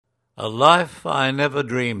A Life I Never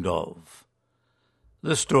Dreamed of.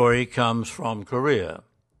 This story comes from Korea.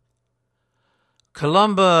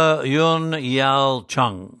 Columba Yun Yal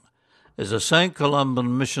Chung is a St.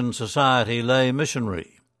 Columban Mission Society lay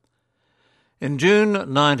missionary. In June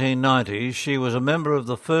 1990, she was a member of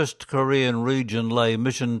the 1st Korean Region lay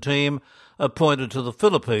mission team appointed to the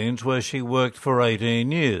Philippines, where she worked for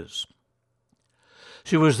 18 years.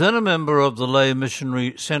 She was then a member of the lay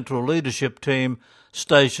missionary central leadership team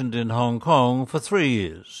stationed in Hong Kong for 3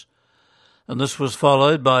 years, and this was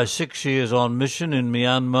followed by 6 years on mission in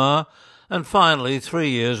Myanmar and finally 3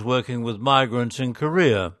 years working with migrants in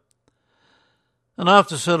Korea. And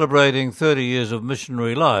after celebrating 30 years of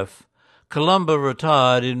missionary life, Columba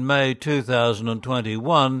retired in May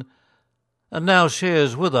 2021 and now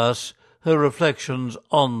shares with us her reflections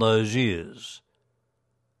on those years.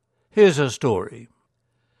 Here's her story.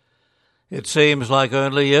 It seems like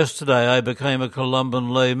only yesterday I became a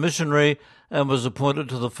Columban lay missionary and was appointed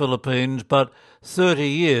to the Philippines, but 30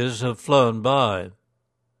 years have flown by.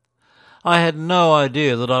 I had no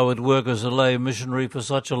idea that I would work as a lay missionary for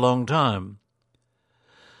such a long time.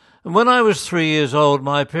 And when I was 3 years old,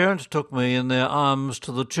 my parents took me in their arms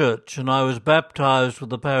to the church, and I was baptized with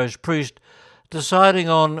the parish priest, deciding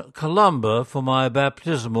on Columba for my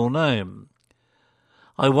baptismal name.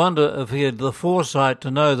 I wonder if he had the foresight to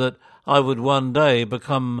know that I would one day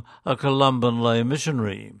become a Columban lay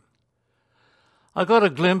missionary. I got a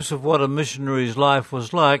glimpse of what a missionary's life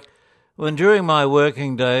was like when during my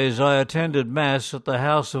working days I attended Mass at the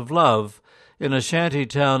House of Love in a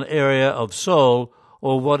shantytown area of Seoul,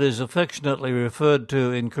 or what is affectionately referred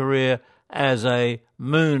to in Korea as a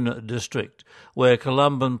Moon district, where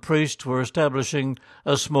Columban priests were establishing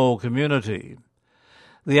a small community.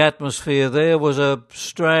 The atmosphere there was a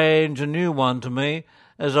strange and new one to me,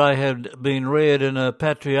 as I had been reared in a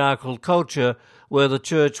patriarchal culture where the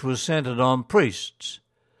church was centred on priests.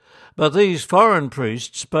 But these foreign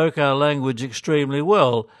priests spoke our language extremely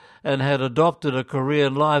well and had adopted a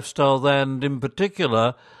Korean lifestyle and, in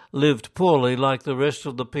particular, lived poorly like the rest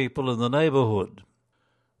of the people in the neighbourhood.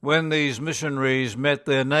 When these missionaries met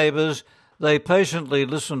their neighbours, they patiently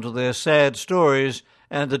listened to their sad stories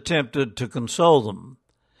and attempted to console them.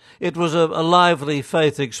 It was a lively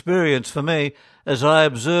faith experience for me as I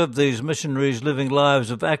observed these missionaries living lives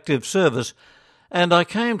of active service, and I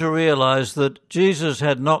came to realize that Jesus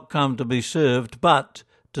had not come to be served, but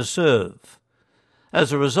to serve.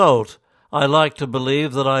 As a result, I like to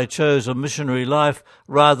believe that I chose a missionary life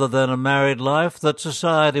rather than a married life that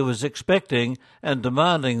society was expecting and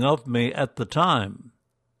demanding of me at the time.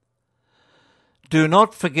 Do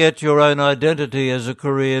not forget your own identity as a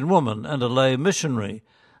Korean woman and a lay missionary.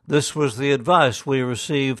 This was the advice we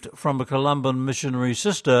received from a Columban missionary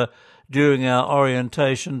sister during our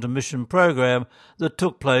orientation to mission program that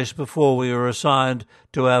took place before we were assigned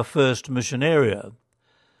to our first mission area.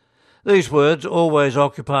 These words always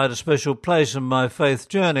occupied a special place in my faith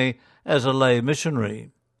journey as a lay missionary.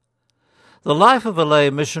 The life of a lay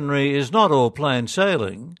missionary is not all plain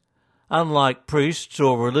sailing. Unlike priests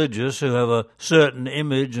or religious who have a certain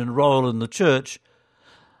image and role in the church,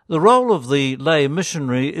 the role of the lay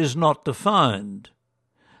missionary is not defined.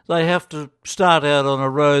 They have to start out on a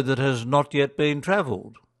road that has not yet been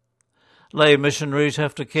travelled. Lay missionaries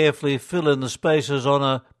have to carefully fill in the spaces on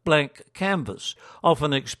a blank canvas,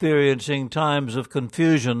 often experiencing times of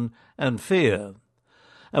confusion and fear.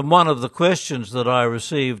 And one of the questions that I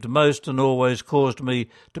received most and always caused me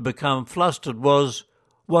to become flustered was,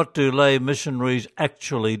 what do lay missionaries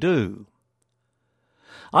actually do?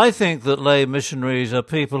 I think that lay missionaries are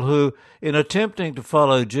people who, in attempting to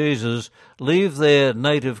follow Jesus, leave their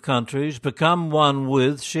native countries, become one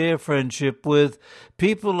with, share friendship with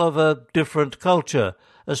people of a different culture,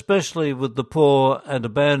 especially with the poor and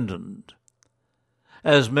abandoned.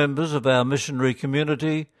 As members of our missionary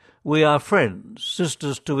community, we are friends,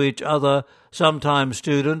 sisters to each other, sometimes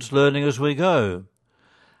students learning as we go.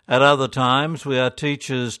 At other times we are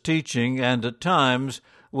teachers teaching, and at times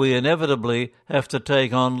we inevitably have to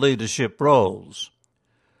take on leadership roles.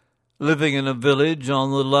 Living in a village on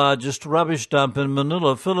the largest rubbish dump in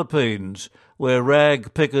Manila, Philippines, where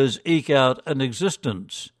rag pickers eke out an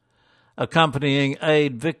existence, accompanying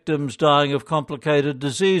aid victims dying of complicated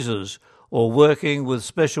diseases, or working with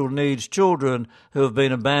special needs children who have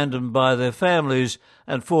been abandoned by their families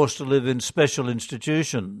and forced to live in special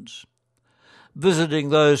institutions. Visiting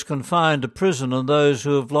those confined to prison and those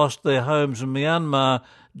who have lost their homes in Myanmar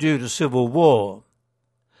due to civil war.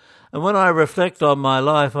 And when I reflect on my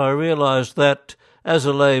life, I realize that, as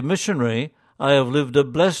a lay missionary, I have lived a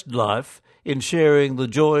blessed life in sharing the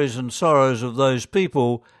joys and sorrows of those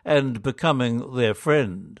people and becoming their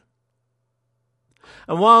friend.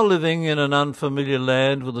 And while living in an unfamiliar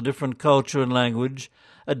land with a different culture and language,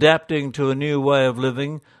 adapting to a new way of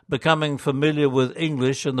living, becoming familiar with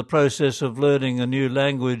English and the process of learning a new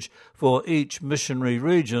language for each missionary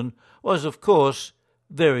region was, of course,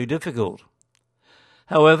 very difficult.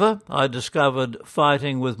 However, I discovered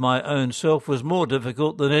fighting with my own self was more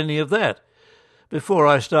difficult than any of that. Before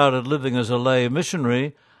I started living as a lay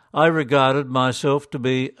missionary, I regarded myself to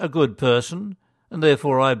be a good person, and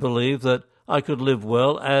therefore I believed that I could live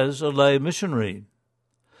well as a lay missionary.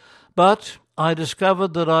 But I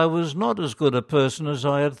discovered that I was not as good a person as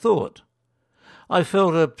I had thought. I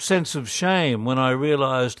felt a sense of shame when I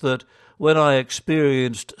realized that when I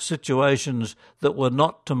experienced situations that were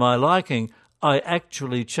not to my liking, I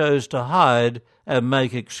actually chose to hide and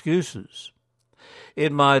make excuses.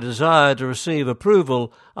 In my desire to receive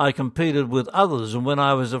approval, I competed with others, and when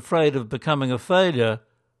I was afraid of becoming a failure,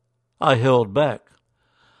 I held back.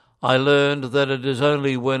 I learned that it is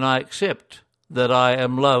only when I accept that I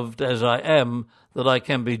am loved as I am that I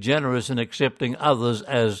can be generous in accepting others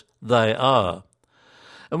as they are.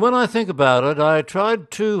 And when I think about it, I tried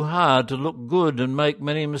too hard to look good and make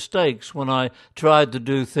many mistakes when I tried to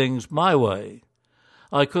do things my way.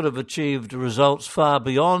 I could have achieved results far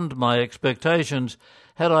beyond my expectations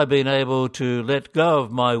had I been able to let go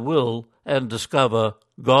of my will and discover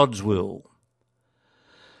God's will.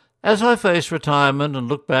 As I face retirement and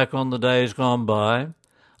look back on the days gone by,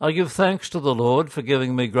 I give thanks to the Lord for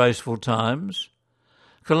giving me graceful times.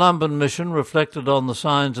 Columban Mission reflected on the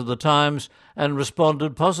signs of the times and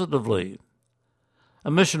responded positively. A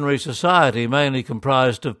missionary society, mainly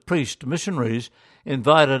comprised of priest missionaries,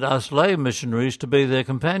 invited us lay missionaries to be their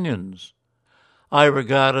companions. I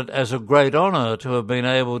regard it as a great honour to have been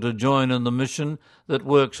able to join in the mission that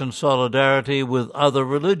works in solidarity with other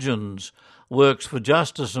religions, works for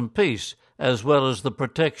justice and peace, as well as the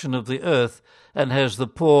protection of the earth, and has the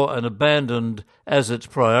poor and abandoned as its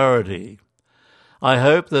priority. I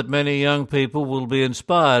hope that many young people will be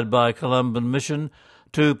inspired by Columban Mission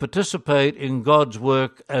to participate in God's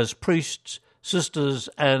work as priests, sisters,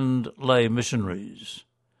 and lay missionaries.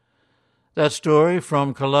 That story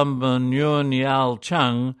from Columban Nguyen Yal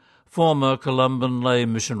Chung, former Columban lay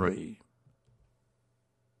missionary.